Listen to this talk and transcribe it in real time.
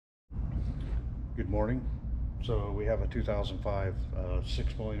Good morning. So we have a 2005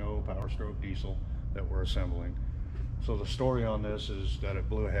 6.0 Powerstroke diesel that we're assembling. So the story on this is that it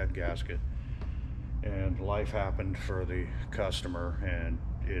blew a head gasket and life happened for the customer, and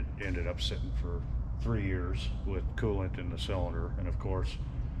it ended up sitting for 3 years with coolant in the cylinder. And of course,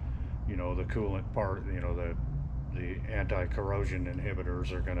 the coolant part, the anti-corrosion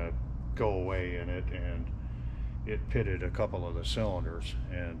inhibitors are going to go away in it, and it pitted a couple of the cylinders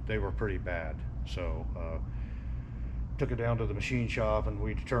and they were pretty bad. So took it down to the machine shop, and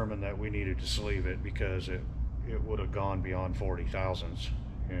we determined that we needed to sleeve it because it would have gone beyond 40 thousandths.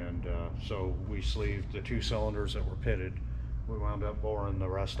 And so we sleeved the 2 cylinders that were pitted. We wound up boring the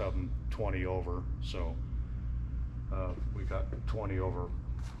rest of them 20 over. So we got 20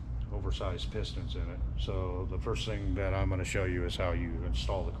 oversized pistons in it. So the first thing that I'm going to show you is how you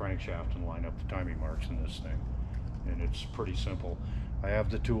install the crankshaft and line up the timing marks in this thing. And it's pretty simple. I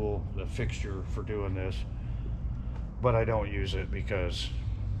have the tool, the fixture for doing this, but I don't use it because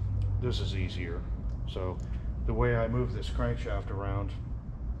this is easier. So the way I move this crankshaft around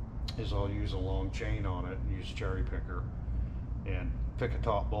is I'll use a long chain on it and use a cherry picker and pick a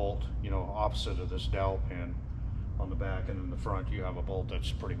top bolt, opposite of this dowel pin on the back, and in the front you have a bolt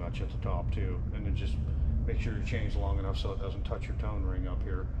that's pretty much at the top too. And then just make sure your chain's long enough so it doesn't touch your tone ring up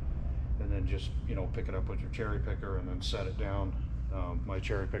here. And then just pick it up with your cherry picker and then set it down. My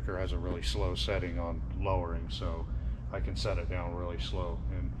cherry picker has a really slow setting on lowering, so I can set it down really slow,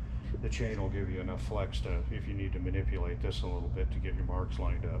 and the chain will give you enough flex to, if you need to manipulate this a little bit to get your marks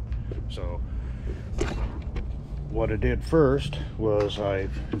lined up. So what I did first was I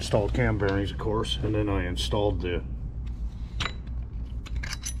installed cam bearings, of course, and then I installed the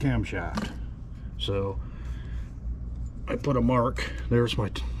camshaft. So I put a mark, there's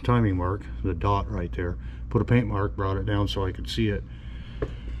my timing mark, the dot right there. Put a paint mark, brought it down so I could see it.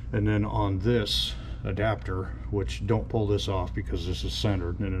 And then on this adapter, which don't pull this off because this is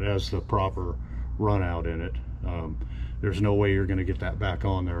centered and it has the proper run out in it. There's no way you're going to get that back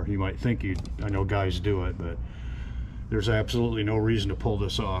on there. You might think I know guys do it, but there's absolutely no reason to pull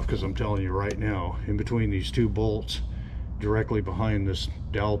this off, because I'm telling you right now, in between these 2 bolts, directly behind this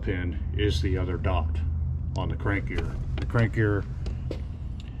dowel pin, is the other dot on the crank gear. The crank gear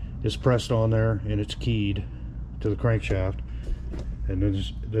is pressed on there and it's keyed to the crankshaft, and then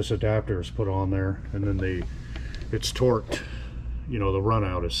this adapter is put on there, and then it's torqued. The run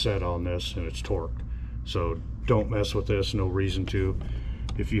out is set on this and it's torqued. So don't mess with this, no reason to.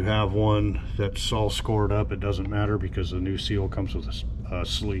 If you have one that's all scored up, it doesn't matter, because the new seal comes with a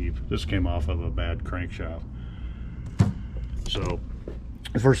sleeve. This came off of a bad crankshaft. So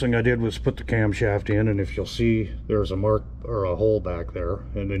the first thing I did was put the camshaft in, and if you'll see, there's a mark or a hole back there,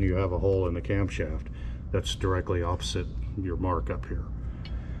 and then you have a hole in the camshaft that's directly opposite your mark up here.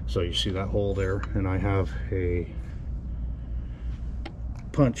 So you see that hole there, and I have a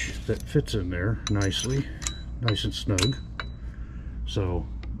punch that fits in there nicely, nice and snug. So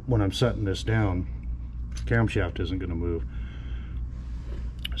when I'm setting this down, the camshaft isn't going to move.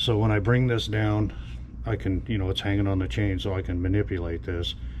 So when I bring this down, I can, it's hanging on the chain, so I can manipulate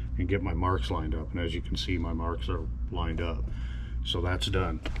this and get my marks lined up. And as you can see, my marks are lined up. So that's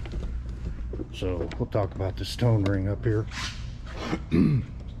done. So we'll talk about this tone ring up here.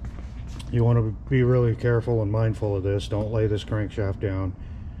 You want to be really careful and mindful of this. Don't lay this crankshaft down.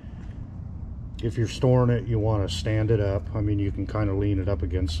 If you're storing it, you want to stand it up. I mean, you can kind of lean it up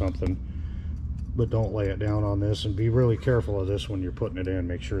against something, but don't lay it down on this. And be really careful of this when you're putting it in.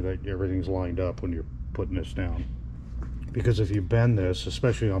 Make sure that everything's lined up when you're putting this down, because if you bend this,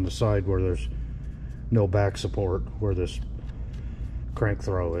 especially on the side where there's no back support, where this crank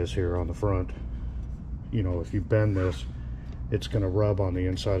throw is here on the front, if you bend this, it's going to rub on the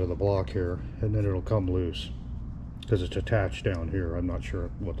inside of the block here, and then it'll come loose because it's attached down here. I'm not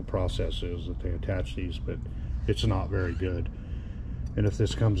sure what the process is that they attach these, but it's not very good. And if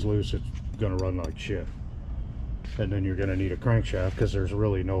this comes loose, it's going to run like shit. And then you're going to need a crankshaft, because there's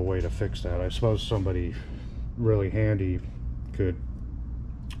really no way to fix that. I suppose somebody really handy could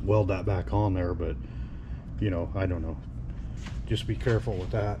weld that back on there, but I don't know. Just be careful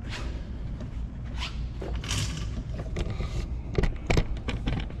with that.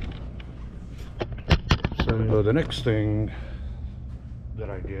 So the next thing that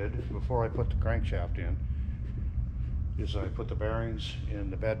I did before I put the crankshaft in is I put the bearings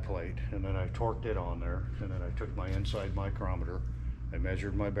in the bed plate, and then I torqued it on there, and then I took my inside micrometer, I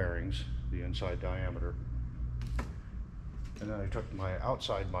measured my bearings, the inside diameter, and then I took my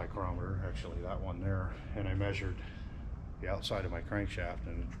outside micrometer, actually that one there, and I measured the outside of my crankshaft,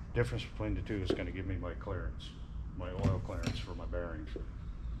 and the difference between the two is going to give me my clearance, my oil clearance for my bearings.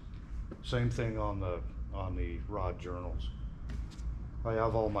 Same thing on the rod journals. I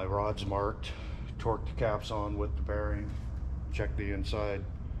have all my rods marked, torque the caps on with the bearing, check the inside,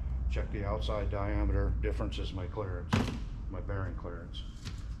 check the outside diameter. Difference is my clearance, my bearing clearance.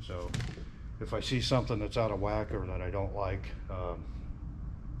 So if I see something that's out of whack or that I don't like,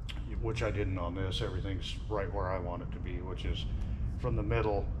 which I didn't on this, everything's right where I want it to be, which is from the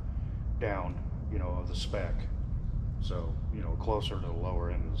middle down, you know, of the spec. So, you know, closer to the lower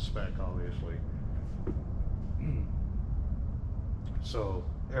end of the spec, obviously. So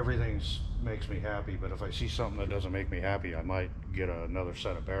everything makes me happy, but if I see something that doesn't make me happy, I might get another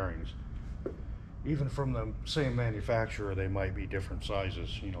set of bearings. Even from the same manufacturer, they might be different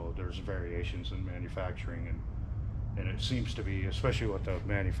sizes. You know, there's variations in manufacturing, and it seems to be, especially with the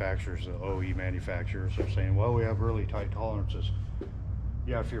manufacturers, the OE manufacturers, are saying, well, we have really tight tolerances.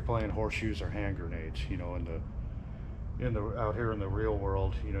 Yeah, if you're playing horseshoes or hand grenades, you know, out here in the real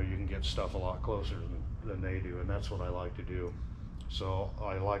world, you know, you can get stuff a lot closer than they do, and that's what I like to do. So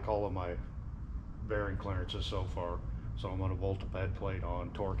I like all of my bearing clearances so far. So I'm going to bolt the bed plate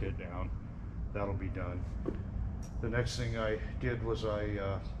on, torque it down. That'll be done. The next thing I did was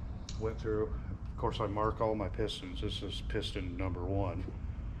I went through, of course I mark all my pistons. This is piston number 1.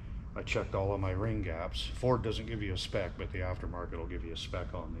 I checked all of my ring gaps. Ford doesn't give you a spec, but the aftermarket will give you a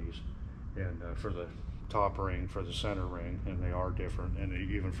spec on these. And for the top ring, for the center ring, and they are different, and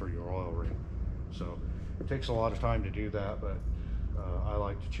even for your oil ring. So it takes a lot of time to do that, but I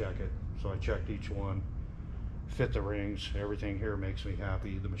like to check it. So I checked each one, fit the rings. Everything here makes me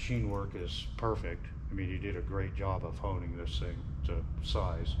happy. The machine work is perfect. I mean, you did a great job of honing this thing to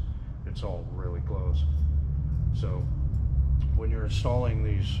size. It's all really close. So when you're installing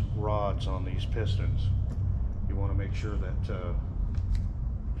these rods on these pistons, you want to make sure that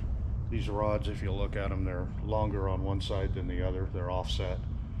these rods, if you look at them, they're longer on one side than the other. They're offset.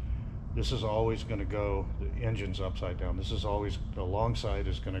 This is always going to go, the engine's upside down. This is always, the long side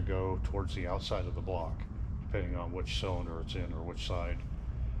is going to go towards the outside of the block, depending on which cylinder it's in or which side.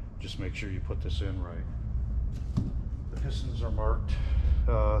 Just make sure you put this in right. The pistons are marked.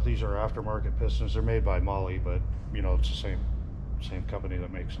 These are aftermarket pistons. They're made by Molly, but you know, it's the same company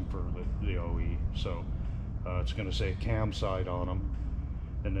that makes them for the OE. So it's going to say cam side on them,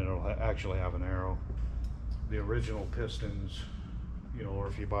 and then it'll actually have an arrow. The original pistons, you know, or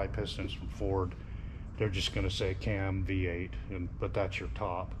if you buy pistons from Ford, they're just going to say cam V8, but that's your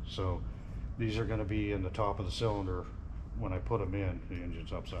top. So these are going to be in the top of the cylinder when I put them in. The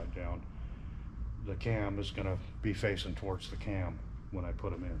engine's upside down. The cam is going to be facing towards the cam when I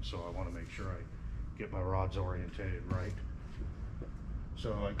put them in. So I want to make sure I get my rods orientated right.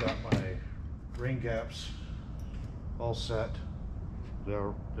 So I got my ring gaps all set.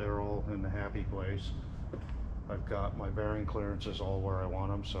 They're all in the happy place. I've got my bearing clearances all where I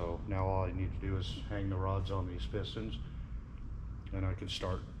want them, so now all I need to do is hang the rods on these pistons, and I can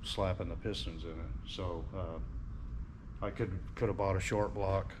start slapping the pistons in it. So I could have bought a short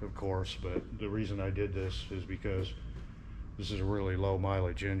block, of course, but the reason I did this is because this is a really low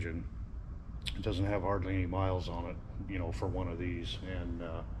mileage engine. It doesn't have hardly any miles on it, you know, for one of these, and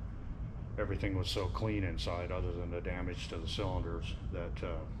everything was so clean inside, other than the damage to the cylinders, that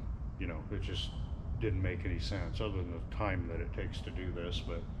you know, it just didn't make any sense, other than the time that it takes to do this.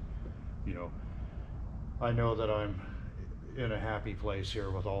 But you know, I know that I'm in a happy place here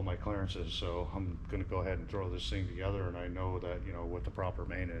with all my clearances, so I'm going to go ahead and throw this thing together, and I know that, you know, with the proper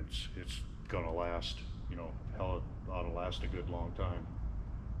maintenance, it's going to last, you know, hell, it ought to last a good long time.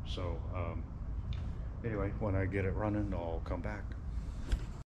 So anyway, when I get it running, I'll come back.